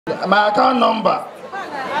My account number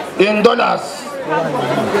in dollars.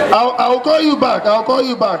 I'll call you back. I'll call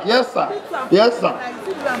you back. Yes, sir. Yes, sir.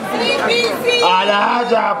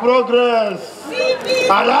 Alhaja, progress.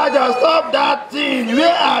 Alhaja, stop that thing.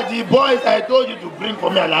 Where are the boys I told you to bring for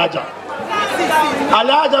me, Alhaja?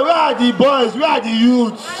 Alhaja, where are the boys? Where are the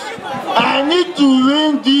youths? I need to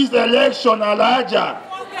win this election, Alhaja.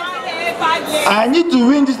 I need to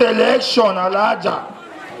win this election, Alhaja.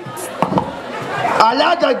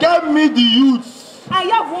 Alhaja, get me the youths. I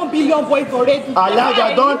have 1 billion boys already.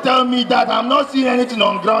 Alhaja, don't tell me that. I'm not seeing anything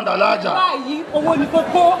on ground, Alhaja. You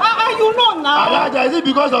know now. Alhaja, is it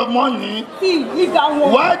because of money? See, leave that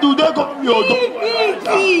one. Why do they call me Odo?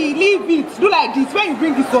 Leave it. Do like this. When you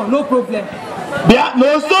bring this one, no problem.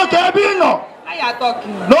 No, so Kebino. Now you are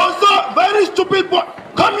talking. No, so very stupid boy.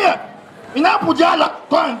 Come here. In Abuja,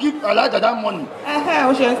 go and give Alhaja that money.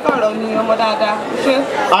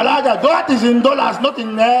 Alhaja, that is in dollars, not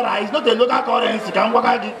in naira. It's not a local currency.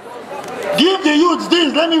 Give the youths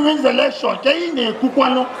this. Let me win the election.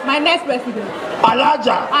 My next president.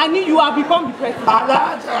 Alhaja. I need you have become the president.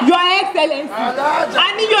 Alhaja. Your Excellency. Alhaja.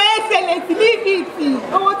 I need your Excellency. Leave it.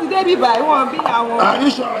 I want to be by. I want to be our. Are you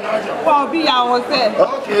sure, Alhaja? I want to be ourselves.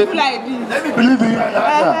 Okay. Do like this. Let me believe in you,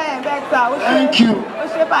 Alhaja. Thank you.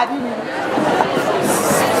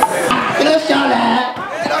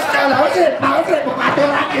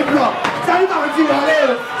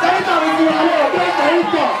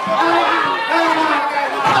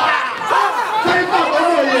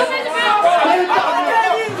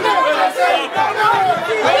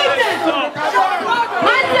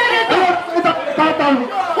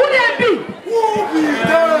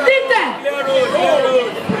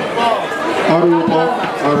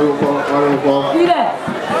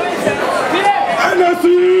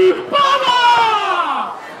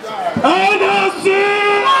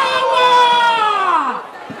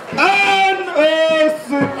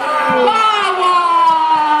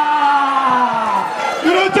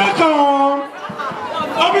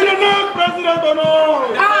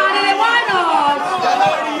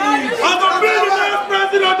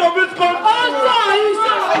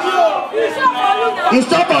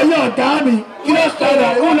 Stop for you, Danny. You know,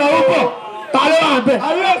 I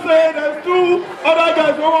just say there's 2 other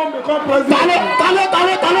guys who want to become president.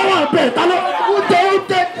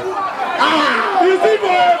 You see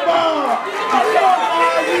forever.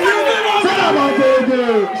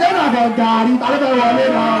 Say about Daddy.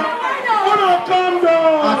 Calm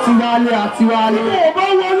down.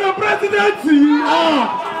 No, presidency.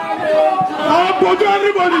 I'll put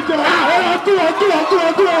everybody down.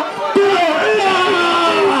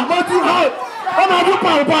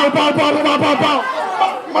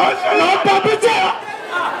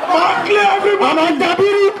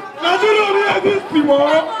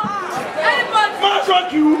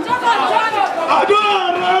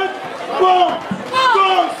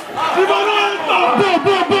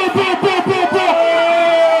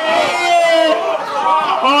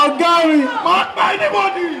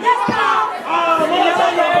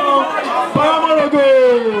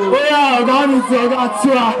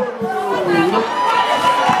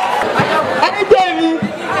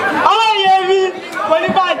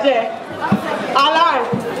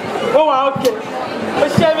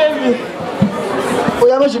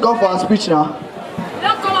 She come for a speech now.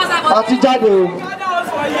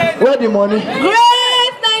 Where the money?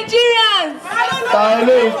 Great Nigerians!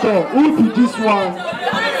 Who did this one?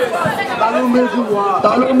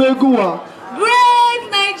 Talomeguwa. Great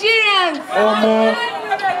Nigerians!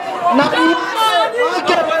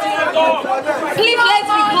 Please let's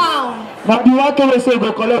be calm. Now the one can say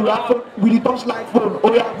go collect with the touchlight phone. I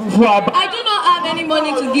do not have any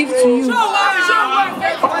money to give to you. Why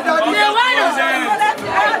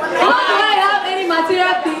do I have any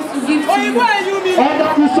material things to give to you? I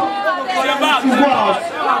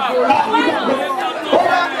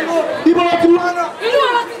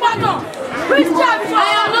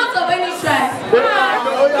am not of any tribe.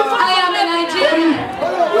 I am a Nigerian.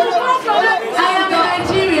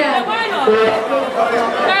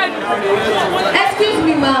 Excuse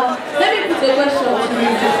me, ma'am. Let me put a question to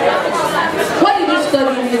you. What did you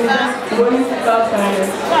study in university?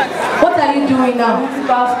 What are you doing now?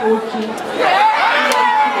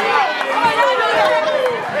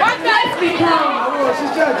 Let's be calm.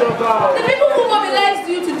 The people who mobilized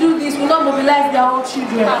you to do this will not mobilize their own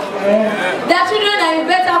children. Their children are in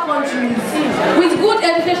better countries with good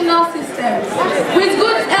educational systems, with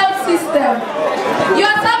good health system. You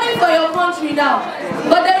are serving for your country now,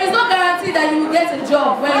 but there is no guarantee that you will get a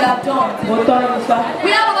job when you have done.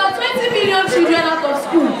 We have about 20 million children out of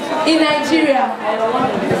school in Nigeria.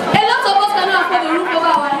 A lot of us cannot for the roof over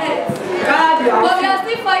our heads. But we are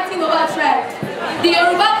still fighting over tribes. The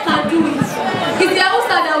Yoruba can do it. It's the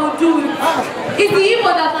Hausa that will do it. It's the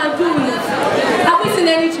Igbo that can do it. Have we seen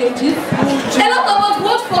any changes? A lot of us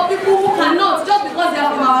vote for people who cannot just because they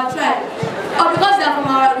are from our tribe or because they are from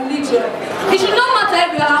our religion. It should not matter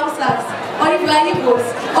if you are Hausas or if you are Igbos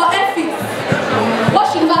or Efik. What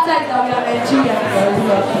should matter is that we are Nigerians.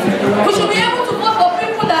 We should be able to vote for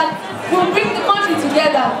people that will bring the country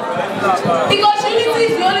together. Because unity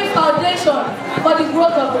is the only foundation for the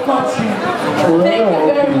growth of the country. Thank you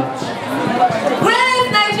very much. Great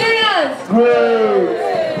Nigerians! Great!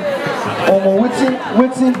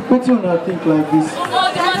 Waiting on her think like this.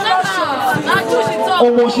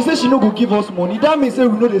 She said she no go give us money. That means say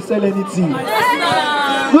we no dey sell anything.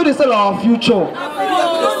 No dey sell our future.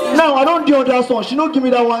 Now I don't do that song. She no give me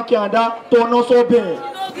that 1K and that turn so bad.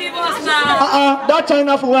 That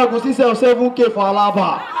China for where I go see sell 7K for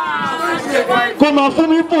Alaba. Come on for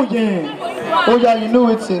me for yeah. Oh yeah, you know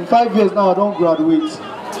it's in 5 years now I don't graduate.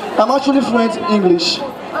 I'm actually fluent in English,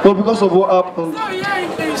 but because of what happened.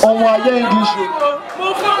 On my English.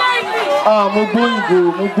 I'm a good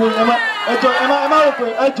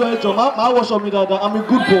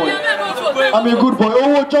boy. I'm a good boy.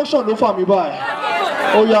 Oh, junction no for me by.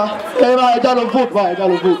 Oh yeah, I gotta vote by. I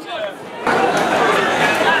gotta vote.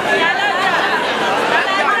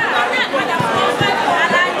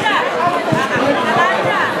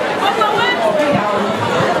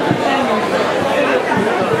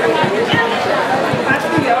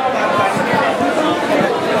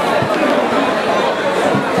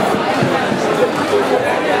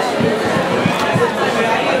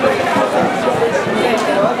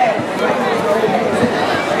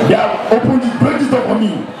 Open this, break this up for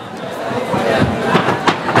me.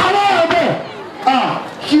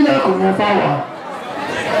 Sheila Kumofawa.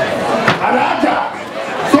 Alaja.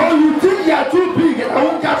 So you think you are too big and I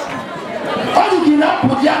won't catch you. All you can now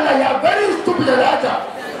put you are very stupid, Alaja.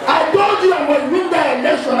 I told you I must win the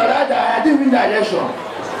election, Alaja. I didn't win the election.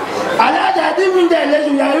 Alaja, I didn't win the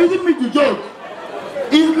election. You are using me to joke.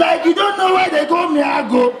 It's like you don't know where they call me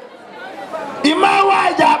Ago.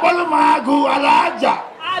 Imawa Jabolo Mago, Alaja.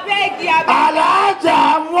 Alaja,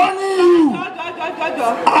 I'm warning you.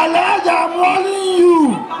 Alaja, I'm warning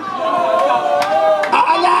you.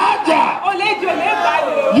 Alaja,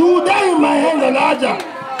 you die in my hand, Alaja.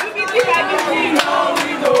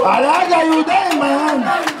 Alaja, you die in my hand.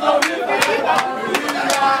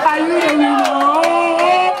 Are you a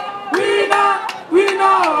winner?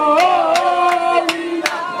 Winner,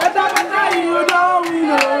 Pata, you don't win.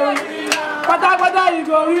 Pata, you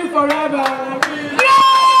go win forever.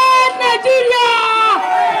 Nigeria!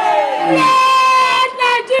 Red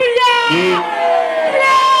Nigeria!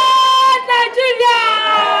 Red Nigeria!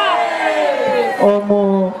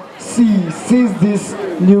 See, since this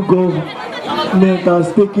new government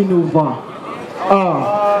has taken over,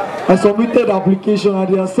 I submitted application and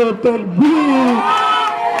they accepted me.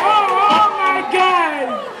 Oh my God!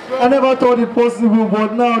 I never thought it possible,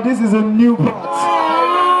 but now this is a new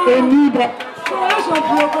part. A new part.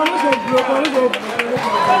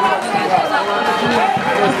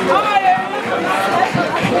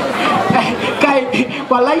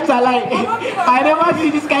 I never see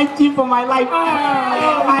this kind of thing for my life.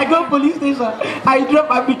 I go police station, I drop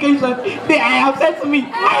application, they accept me.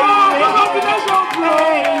 Congratulations, bro!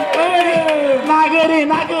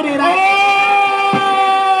 Not good.